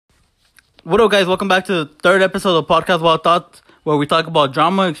What up, guys? Welcome back to the third episode of Podcast Wild Thoughts, where we talk about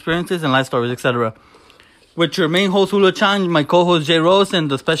drama, experiences, and life stories, etc. With your main host, Hula Chan, my co-host, Jay Rose, and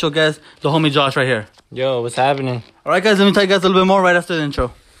the special guest, the homie Josh, right here. Yo, what's happening? All right, guys, let me tell you guys a little bit more right after the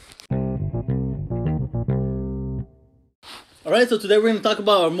intro. All right, so today we're going to talk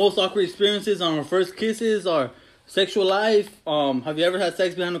about our most awkward experiences on our first kisses, our sexual life. Have you ever had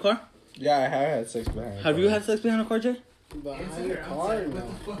sex behind a car? Yeah, I have had sex behind a car. Have you had sex behind a car, Jay? Behind the car,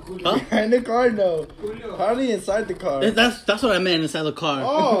 no. Huh? Behind the car, no. Probably inside the car. That's what I meant, inside the car.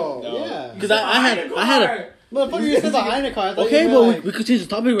 Oh, yeah. Because I had a... Motherfucker, you said behind the car. I thought Okay, you but meant, we could change the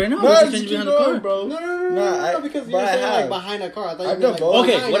topic right now. No, We could just change keep behind the going, car. bro. No, because you but I said like have. behind a car. I thought I've you done meant both. like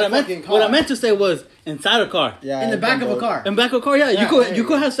Okay, behind what a I meant fucking car. what I meant to say was inside a car. Yeah, in the I've back done of a both. car. In back of a car, yeah. Yeah, You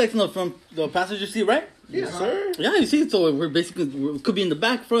could have sex in the front, the passenger seat, right? Yes, sir. Yeah, you see, so it could be in the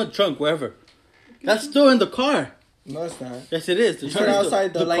back, front, trunk, wherever. That's still in the car. No, it's not. Yes, it is. The You trunk said is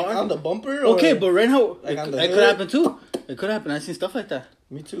outside the like car. on the bumper? Okay, or? but right now, Like on the it could hood? happen too. It could happen. I've seen stuff like that.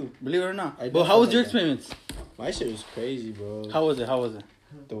 Me too. Believe it or not. I But did how was stuff your like that. experience? My shit was crazy, bro. How was it?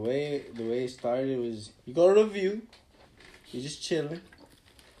 The way it started was you go to the view, you're just chilling.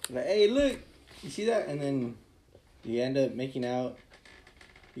 Like, hey, look, you see that? And then you end up making out.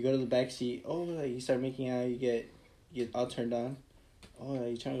 You go to the back seat. Oh, like you start making out. You get all turned on. Oh, like,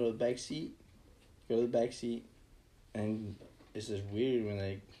 you trying to go to the back seat? Go to the back seat, and it's just weird when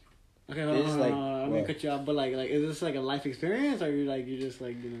like Okay, It's hold on, like, I'm gonna what? cut you off. But like, is this like a life experience, or you just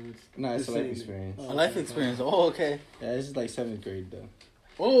like It's no, it's just a life saying- experience. Oh, A life okay. experience. Oh, okay. Yeah, this is like 7th grade though.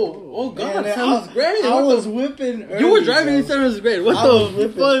 Oh, God. Man, Sounds great. I What was the- whipping. You were early, driving bro. in 7th grade. What I was the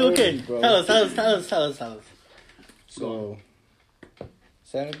whipping fuck? early, Okay. bro. Tell us. So,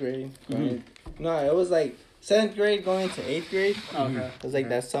 7th grade. Mhm. No, it was like 7th grade going into 8th grade. Okay. It was like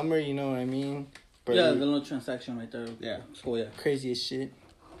that summer, you know what I mean? But Yeah, the little transaction right there. Yeah. School, yeah. crazy as shit.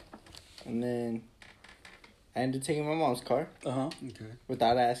 And then I ended up taking my mom's car Uh-huh. Okay.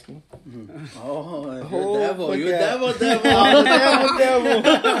 without asking. Oh, you're Oh, a devil. fuck You're yeah. devil, devil.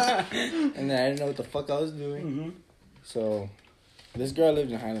 And then I didn't know what the fuck I was doing. Mm-hmm. So, this girl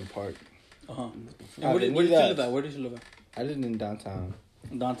lived in Highland Park. Uh-huh. I And where didn't did you know live that. at? Where did you live at? I lived in downtown.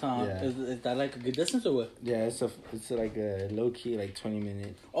 Downtown. Yeah. Is that like a good distance or what? Yeah, it's like a low key like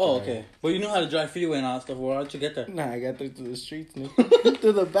 20-minute. Oh, drive. okay. Well, you know how to drive freeway and all that stuff. Well, how'd you get there? Nah, I got through to the streets, no.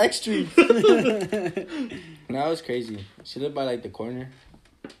 To the back streets. No, it was crazy. She lived by like the corner,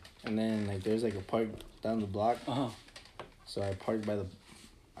 and then like there's like a park down the block. Uh-huh. So I parked by the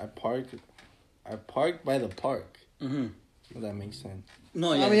park. Mm-hmm. If that makes sense.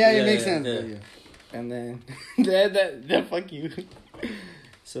 No, I yeah. mean, yeah, it makes sense. Yeah. And then that fuck you.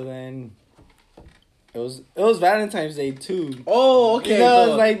 So then it was Valentine's Day too. Oh, okay. You know, so,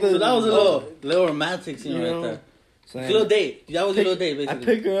 it's like the- so that was a little romantic scene You right know? there. So It's then a little date. That was a little date, I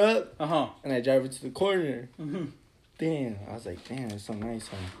basically. pick her up Uh-huh. and I drive her to the corner. Mm-hmm. Damn, I was like, damn, it's so nice,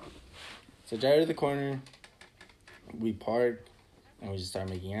 huh? So I drive her to the corner. We park and we just start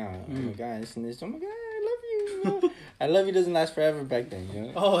making out. Oh my god, this and this. Oh my god, I love you. You know? I love you doesn't last forever back then, you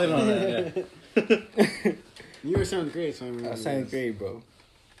know. Oh, I know that, yeah. You were 7th grade, so I remember. I was 7th grade, bro.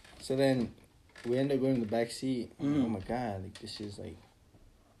 So then we end up going to the back seat. Mhm. Oh my god, like this is like,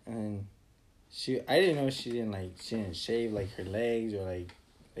 and I didn't know she didn't shave like her legs or like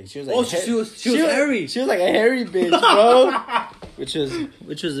she was like. Oh, she was hairy. She was like a hairy bitch, bro. which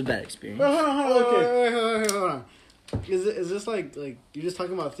was a bad experience. Hold on. Hold on. Is this like you just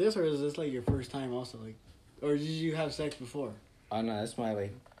talking about this, or is this like your first time also, like, or did you have sex before? Oh no, that's my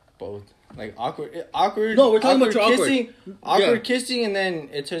like both like awkward. No, we're talking about your awkward. kissing, awkward kissing, and then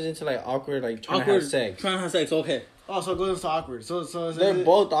it turns into like awkward like trying to have sex. Trying to have sex, okay. Oh, so it goes into awkward. So is They're it,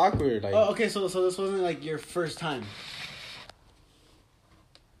 both awkward. Like Oh, okay. So this wasn't like your first time.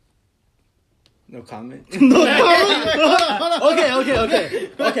 no comment. Okay.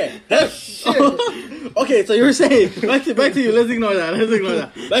 That's okay. So you were saying back to you. Let's ignore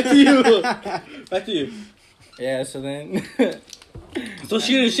that. Back to you. Yeah. So then So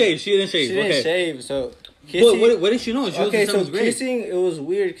she didn't shave. she didn't Okay. shave. So kissing. What did she know? She Okay, was in so 7th grade. kissing, it was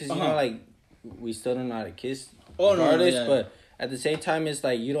weird because, you Uh-huh. know, like, we still don't know how to kiss. Oh, no, regardless, yeah. But at the same time, it's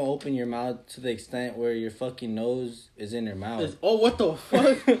like you don't open your mouth to the extent where your fucking nose is in her mouth. Oh, what the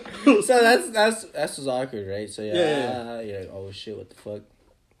fuck? So that's what's awkward, right? So, Yeah. you're like, oh, shit, what the fuck?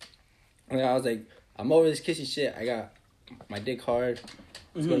 And then I was like, I'm over this kissy shit. I got my dick hard.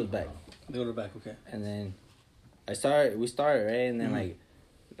 Let's go to the back. Go to the back, okay. And then we started, right? And then, Mhm.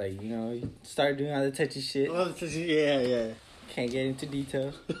 like, you know, you start doing all the touchy shit. Yeah. Can't get into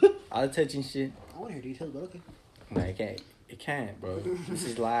details. All the touching shit. I want to hear details, but okay. No, it can't. It can't, bro. This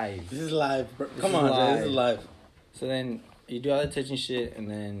is live. This is live, bro. This Come is on, live. Jay, this is live. So then you do all the touching shit, and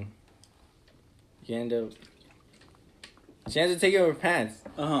then You end up. She ends up taking off her pants.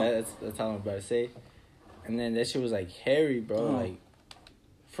 That's how I'm about to say. And then that shit was like hairy, bro. Like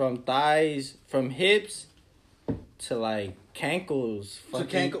from thighs, from hips to like cankles.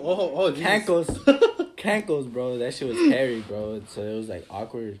 Cankles, bro. That shit was hairy, bro. So it was like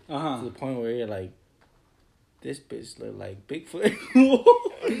awkward to the point where you're like, this bitch look like Bigfoot.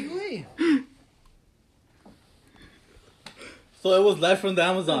 What do you mean? So it was live from the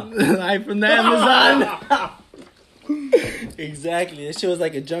Amazon. Live from the Amazon. Exactly. That shit was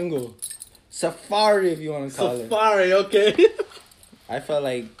like a jungle. Safari, if you want to call it. Safari, okay. I felt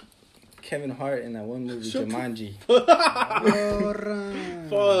like Kevin Hart in that one movie, Jumanji.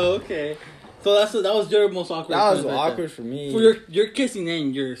 Oh, okay. So that was your most awkward. That was experience awkward there. for me. For your kissing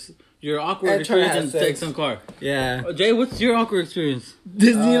and your awkward experience in sex and car. Yeah. Jay, what's your awkward experience?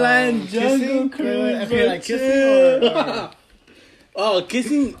 Disneyland Jungle kissing? Cruise. Okay, like kissing or Oh,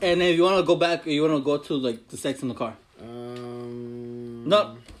 kissing, and then you want to go back, or you want to go to like the sex in the car.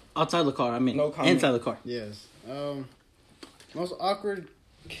 Not outside the car. I mean, No comment. inside the car. yes. Most awkward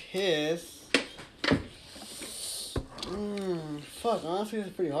kiss. Fuck. Honestly, it's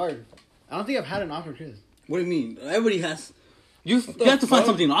pretty hard. I don't think I've had an awkward kiss. What do you mean? Everybody has. You have to find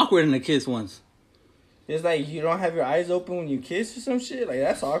something awkward in a kiss once. It's like you don't have your eyes open when you kiss or some shit. Like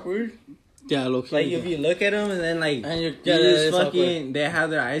that's awkward. Yeah, low-key. Like if you look at them and then like And you're, you yeah, just it's fucking awkward. they have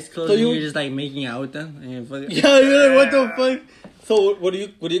their eyes closed So and you- you're just like making out with them and fucking, Yeah, you're like, what the fuck? So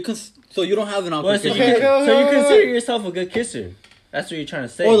so you don't have an awkward Well, so, kiss. you, Okay, so okay, you okay. consider yourself a good kisser. That's what you're trying to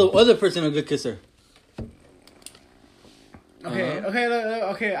say. Or the other person a good kisser.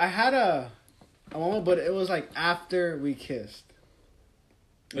 Okay. I had a moment, but it was like after we kissed.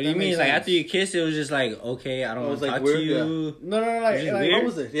 What do you That mean? makes Like sense. after you kiss, it was just like, okay, I don't It want was, to like, talk weird, to you. No, Is it like weird? What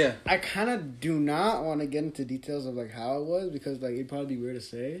was it? Yeah. I kind of do not want to get into details of like how it was because like it'd probably be weird to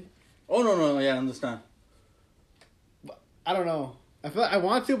say. Oh no, yeah, I understand. I don't know. I feel like I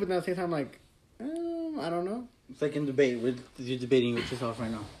want to, but then at the same time, like, I don't know. It's like in debate. You're debating with yourself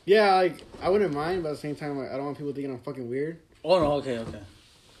right now. Yeah, like I wouldn't mind, but at the same time, like I don't want people thinking I'm fucking weird. Oh no, okay.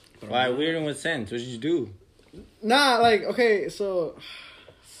 Why weird in what sense? What did you do? Nah, like okay, so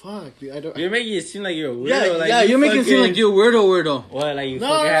fuck, dude, I don't. You're making it seem like you're a weirdo. Yeah, like, yeah, you're making it seem like you're weirdo. What? Like you No,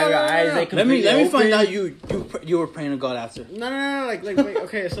 fucking no, have your no, no, eyes no. like Let me completely find open? out you were praying to God after. No, like wait,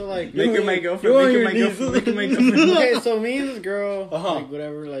 okay, so like Make her my girlfriend. You're on Make her your my knees. girlfriend. Make her my girlfriend. okay, so me and this girl, Uh-huh. like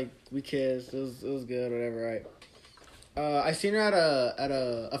whatever, like we kissed. It was good, whatever, right? I seen her at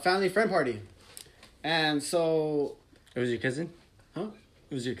a family friend party, and so It was your cousin? Huh?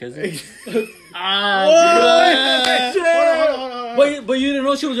 It was your cousin? hold on. But you didn't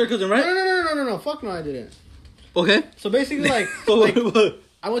know she was your cousin, right? No, fuck no, I didn't. Okay. So basically, like, So like what?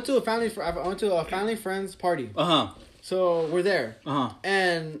 I went to a family friend's party. So we're there,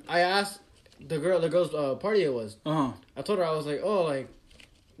 and I asked the girl's party it was. I told her I was like, oh, like,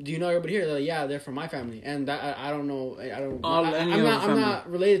 do you know everybody here? They're like, yeah, they're from my family, and that I don't know. I'm not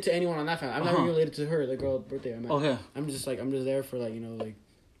related to anyone on that family. I'm not even related to her, the girl's birthday. Okay. I'm just there for like like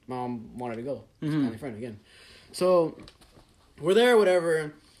mom wanted to go. It's a family friend again. So we're there, whatever,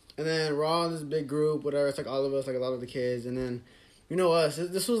 and then we're all in this big group, whatever. It's like all of us, like a lot of the kids, and then you know us.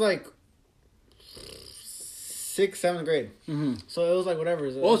 This was like 6th, 7th grade. So it was like whatever.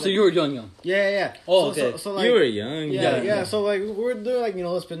 Oh, so you were young. Yeah. Oh, so, okay. So, like, You were young. yeah. So like we're there, like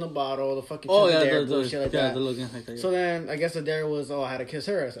let's spin the bottle, the fucking Oh yeah, dare, the bullshit like that. the looking like that. Yeah. So then I guess the dare was, I had to kiss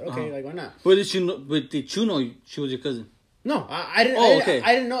her. I said, okay, like why not? But did you know? But did you know she was your cousin? No, I didn't. Oh, okay.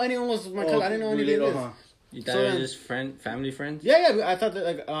 I didn't know anyone was my cousin. I didn't know anything. You thought So it then- was just family friends? Yeah. I thought that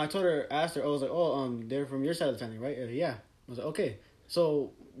like I told her, asked her. I was like, they're from your side of the family, right? Yeah. I was like, okay.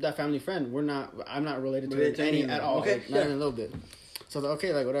 So that family friend, I'm not related to any at all. Okay, Like, not even a little bit. So I was like,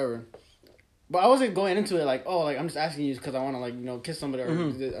 okay, like whatever. But I wasn't going into it like, I'm just asking you because I want to like kiss somebody. Or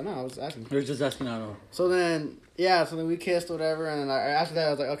no, I was asking. You're just asking. I don't know. So then we kissed whatever, and then after that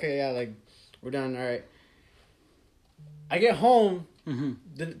I was like, okay, yeah, like we're done. All right. I get home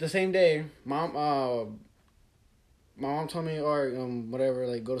the same day. My mom told me, or whatever,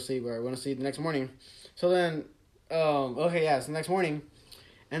 like go to sleep, or we're gonna sleep the next morning. So then, it's the next morning,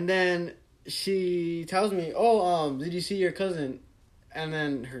 and then she tells me, did you see your cousin? And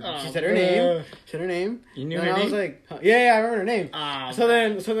then she said her name. She said her name. You knew and her I was name? like, yeah, I remember her name. So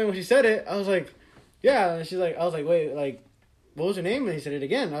then when she said it, I was like, yeah. And she's like, I was like, wait, like, what was her name? And he said it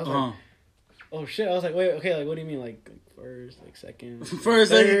again. I was like, oh shit. I was like, wait, okay, like, what do you mean, like first, like second?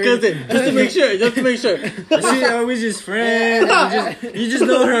 First, second, cousin. Just to make sure. She's always his friend. You just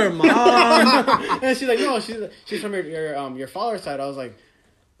know her mom. And she's like, no, she's from your father's side. I was like,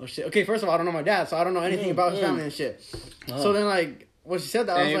 oh shit. Okay, first of all, I don't know my dad, so I don't know anything about his family and shit. So then like when she said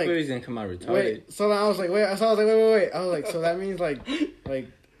that, I was like, everybody's gonna come out retarded. Wait. So then I was like, wait. So I was like, wait. I was like, so that means like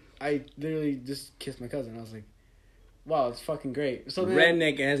I literally just kissed my cousin. I was like, wow, it's fucking great. So then,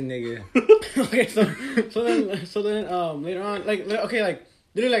 redneck ass nigga. Okay, so then later on, like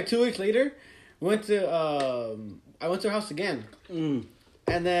literally like 2 weeks later, we went to I went to her house again.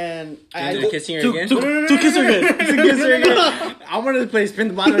 And then I kissing her again. To kiss her again. I wanted to play spin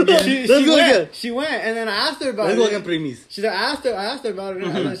the bottle again. She went, and then I asked her about it. She said, I asked her about it,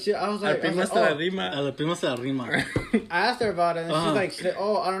 and then I was like, prima se la rima. I asked her about it, and she's like,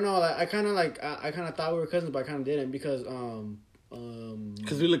 oh, I don't know, like I kind of thought we were cousins, but I kind of didn't because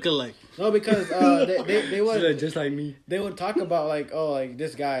we look alike. No, because they would just like me. They would talk about like, oh, like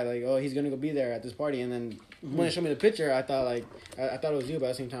this guy, like, oh, he's gonna go be there at this party, and then when they showed me the picture, I thought like I thought it was you, but at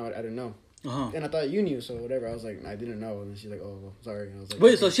the same time I didn't know. And I thought you knew, so whatever. I was like, I didn't know, and then she's like, oh, well, sorry. And I was like,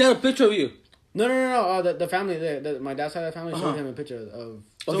 wait, so she had a picture of you? No. The family, my dad's side of the family showed him a picture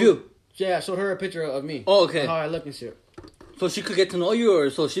of you. Yeah, I showed her a picture of me. Oh, okay. How I look and shit. So she could get to know you,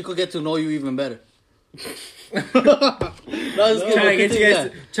 or so she could get to know you even better. Trying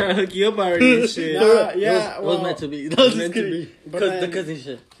to hook you up already and shit. It was meant to be. That was meant to be. Because the cousin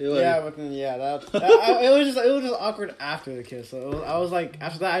shit. But then it was just awkward after the kiss. So I was like,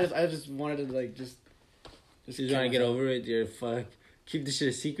 after that, I just wanted to like just trying to get over it. You're keep this shit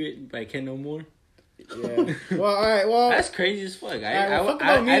a secret, but I can't no more. Yeah. Well, all right. Well, that's crazy as fuck.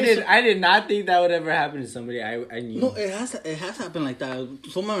 I did not think that would ever happen to somebody I knew. No, it has happened like that.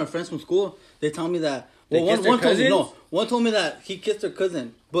 Some of my friends from school, they tell me that. Well, one told me that he kissed her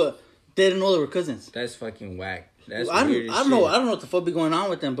cousin, but they didn't know they were cousins. That's fucking whack. That's I don't know what the fuck be going on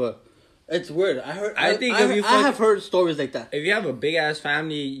with them, but it's weird. I have heard stories like that. If you have a big ass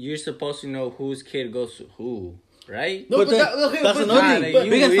family, you're supposed to know whose kid goes to who. Right? No, but that's another thing.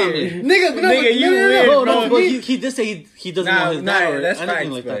 Big ass family. Nigga, you weird, bro. No, but he did say he doesn't know his dad or that's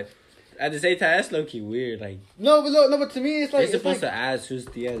anything like that. At the same time, that's low key weird. Like no, but to me, it's like you're supposed to ask whose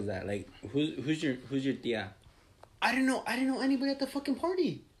tia is that. Like who's your tia? I didn't know anybody at the fucking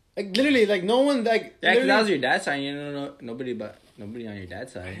party. Like literally, like no one. Like yeah, because that was your dad's side. You don't know nobody on your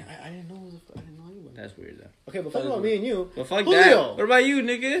dad's side. I didn't know anybody. That's weird though. Okay, but fuck about me and you. But fuck Julio. that. What about you,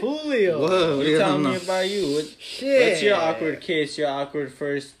 nigga? Julio. Whoa, what are you telling me about you? What's your awkward kiss? Your awkward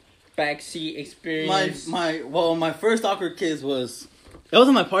first backseat experience? My first awkward kiss was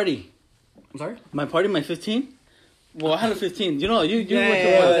on my party. I'm sorry? My party, my 15. Well, I had a 15. You know, you went to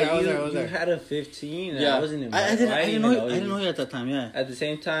I was there. You had a 15. Yeah, I wasn't in. I didn't know you at that time. Yeah. At the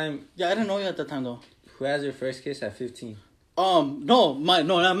same time. Yeah, I didn't know you at that time though. Who has your first kiss at 15? Not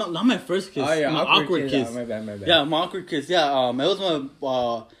my first kiss. Oh, yeah, my awkward kiss. Oh, my bad. Yeah, my awkward kiss. Yeah, it was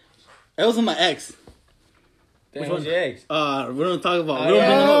with my ex. Which one's your ex? We don't talk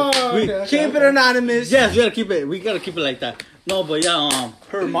about. Keep it anonymous. Yes, we gotta keep it. We gotta keep it like that. No, but yeah,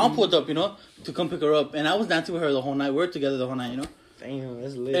 her mom pulled up, to come pick her up, and I was dancing with her the whole night. We were together the whole night, Damn,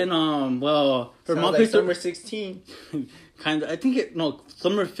 that's lit. And her mom picked summer 16. Kind of. I think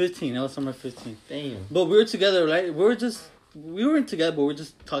summer 15. It was summer 15. Damn. But we were together, right? We weren't together, but we were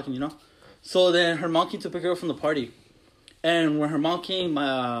just talking, So then her mom came to pick her up from the party, and when her mom came,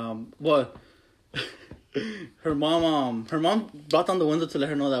 her mom brought down the window to let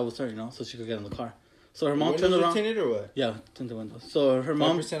her know that was her, so she could get in the car. So her mom turned around. Tinted or what? Yeah, tinted windows. So her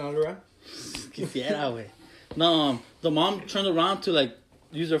mom. 5% all around. No, the mom turned around to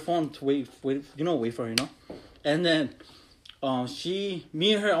use her phone to wait for her, And then,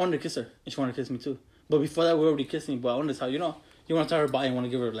 me and her, I wanted to kiss her, and she wanted to kiss me too. But before that, we were already kissing. But I wanted to tell you want to tell her bye and want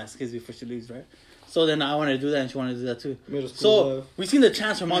to give her a last kiss before she leaves, right? So then I wanted to do that, and she wanted to do that too. So we seen the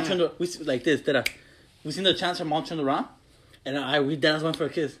chance her mom turned. We seen the chance her mom turned around, and we danced went for a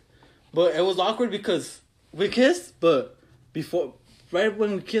kiss. But it was awkward because we kissed, but right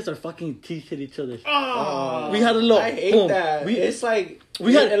when we kissed, our fucking teeth hit each other. Oh, we had a little. I hate that. It's like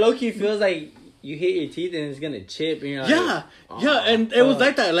it low-key feels like you hit your teeth and it's gonna chip. And you're like, and it was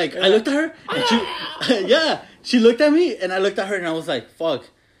like that. Like I looked at her, and she looked at me, and I looked at her, and I was like, "Fuck."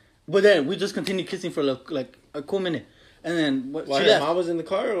 But then we just continued kissing for like a cool minute, and then she left. Her mom was in the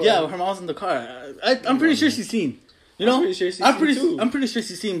car. Or yeah, her mom was in the car. I'm pretty sure she's seen. I'm pretty sure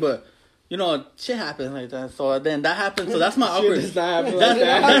she's seen, but. Shit happens like that. So then that happened. So that's my awkward. Shit does not happen like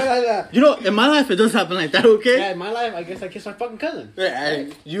that. In my life, it does happen like that, okay? Yeah, in my life, I guess I kissed my fucking cousin. Yeah,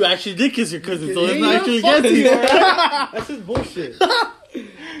 you actually did kiss your cousin, so it's not actually against you. That's just bullshit.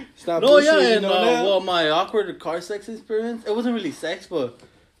 Stop bullshit. And, my awkward car sex experience, it wasn't really sex, but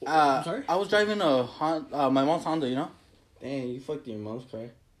I'm sorry? I was driving my mom's Honda, Damn, you fucked your mom's car.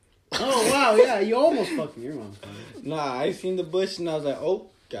 Oh, wow, yeah, you almost fucked your mom's car. Nah, I seen the bush and I was like, oh.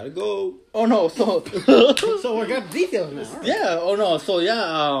 Gotta go. Oh no, so so we got details now. Right. Yeah. Oh no, so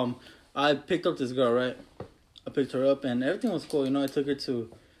yeah. I picked up this girl, right? I picked her up and everything was cool. You know, I took her to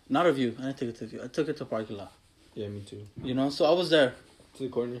not a view. I didn't take her to a view. I took her to a parking lot. Yeah, me too. You know, so I was there. To the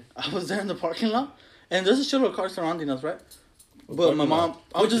corner. I was there in the parking lot, and there's a shitload of cars surrounding us, right? But my mom,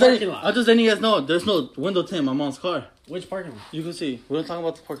 I'm just letting you guys know, there's no window tint in my mom's car. Which parking lot? You can see. We don't talk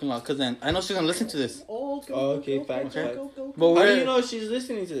about the parking lot, because then I know she's going to listen to this. Okay, facts. But how do you know she's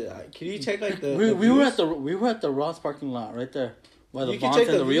listening to that? Can you check like the... We were at the Ross parking lot right there. By the Vons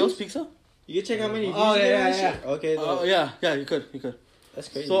and the Rios Pizza. You can check how many views you get. Okay. Oh, yeah, you could. That's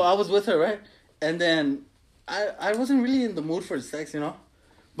crazy. So I was with her, right? And then I wasn't really in the mood for sex, you know?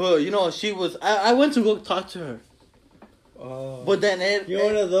 But, you know, she was... I went to go talk to her. Oh. But then you're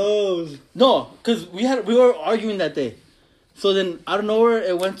one of those. No, because we were arguing that day. So then out of nowhere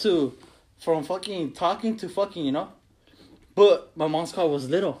it went from fucking talking to fucking, you know? But my mom's car was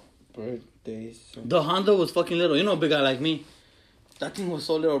little. Birthdays. The Honda was fucking little. You know, a big guy like me. That thing was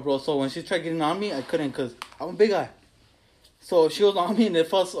so little, bro. So when she tried getting on me, I couldn't because I'm a big guy. So she was on me and it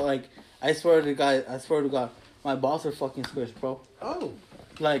felt like, I swear to God, my balls are fucking squished, bro. Oh.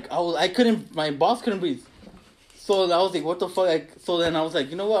 Like, my boss couldn't breathe. So I was like, what the fuck? So then I was like,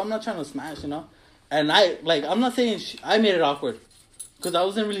 you know what? I'm not trying to smash, you know? And I'm not saying I made it awkward. Because I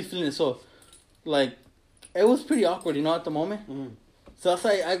wasn't really feeling it. So, like, it was pretty awkward, you know, at the moment. Mm-hmm. So that's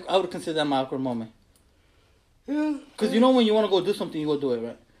like, I would consider that my awkward moment. Yeah. Because you know when you want to go do something, you go do it,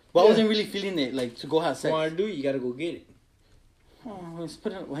 right? But I wasn't really feeling it, like, to go have sex. You want to do it, you got to go get it. Oh, when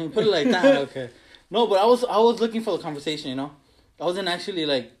you put it like that, okay. No, but I was looking for the conversation, you know? I wasn't actually,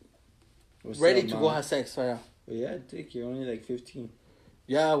 like, ready to go have sex, so yeah. Well, yeah, Dick, you're only like 15.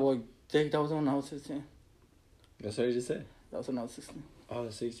 Yeah, well, Dick, that was when I was 16. That's what I just said. That was when I was 16. Oh,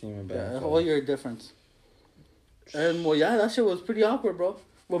 16, my bad. Yeah, a whole year difference. And, well, yeah, that shit was pretty awkward, bro.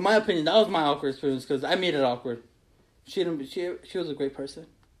 Well, my opinion, that was my awkward experience, because I made it awkward. She was a great person.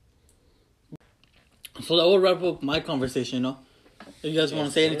 So that will wrap up my conversation, you know? If you guys want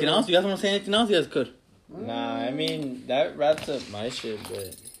to say anything else? You guys could. Nah, I mean, that wraps up my shit,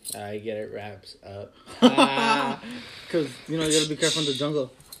 but... I get it wraps up. Because, you know, you gotta be careful in the jungle.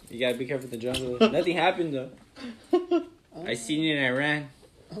 You gotta be careful in the jungle. Nothing happened, though. I seen it in Iran.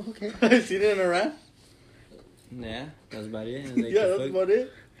 Okay. I seen it in Iran? Yeah, that's about it. Like, yeah, that's about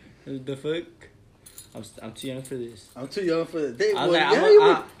it. The fuck? I'm too young for this. I'm too young for this.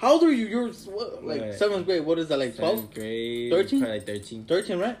 How old are you? You're what, like 7th grade. What is that, like 12? 7th grade. 13? Probably like 13.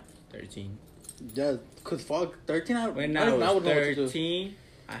 13, right? 13. Yeah, because fuck, 13, when I was 13...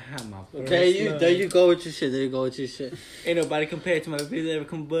 I had my first there you go with your shit. Ain't nobody compared to my video ever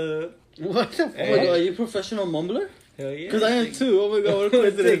come up. What the fuck? Oh my God, are you a professional mumbler? Hell yeah. Because I am too. Oh my God, what a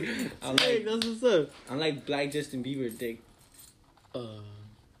coincidence. That's what's up. I'm like Black Justin Bieber, Dick.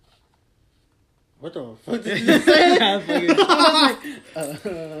 What the fuck did you say?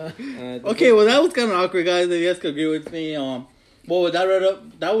 Okay, well that was kind of awkward, guys. If you guys could agree with me. Well,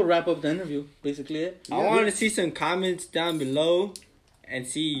 that would wrap up the interview, basically. I want to see some comments down below. And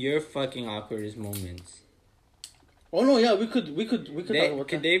see your fucking awkwardest moments. Oh no, yeah, we could talk about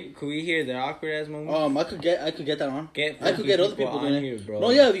that. Could we hear their awkward ass moments? I could get that on. I could get other people on here, bro.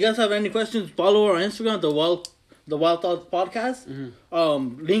 No, yeah, if you guys have any questions, follow our Instagram, the Wild Thoughts Podcast.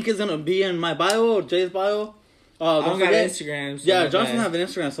 Mm-hmm. Link is gonna be in my bio or Jay's bio. I don't got Instagram. So yeah, Johnson have an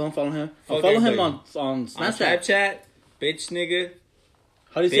Instagram, so don't follow him. Follow him on Snapchat. On Snapchat, bitch nigga.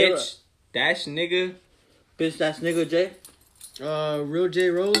 How do you say it? Bitch dash nigga. Bitch dash nigga Jay. Real J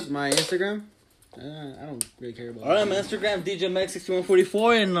Rose, my Instagram. I don't really care about. Alright, my Instagram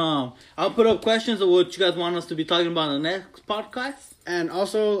DJMex6144, and I'll put up questions of what you guys want us to be talking about in the next podcast. And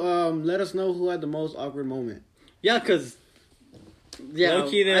also, let us know who had the most awkward moment. Yeah, cause. Yeah,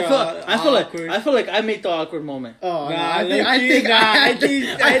 low-key, I feel like I made the awkward moment. Oh, nah, I think I had the.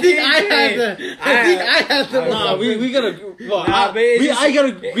 Nah, we gotta. Well, I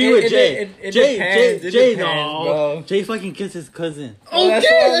gotta agree with Jay. Jay, no. Jay fucking kissed his cousin.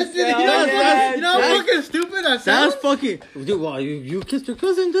 Okay, you know how fucking stupid that sounds. That's fucking. Dude, wow, you kissed your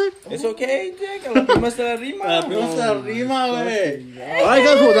cousin, dude? It's okay, Dick. La prima se la rima. Alright,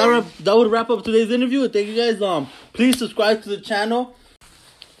 guys, well, that would wrap up today's interview. Thank you guys. Please subscribe to the channel.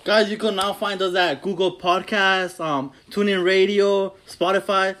 Guys, you can now find us at Google Podcasts, TuneIn Radio,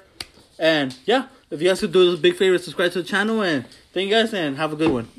 Spotify. And yeah, if you guys could do us a big favor, subscribe to the channel. And thank you guys and have a good one.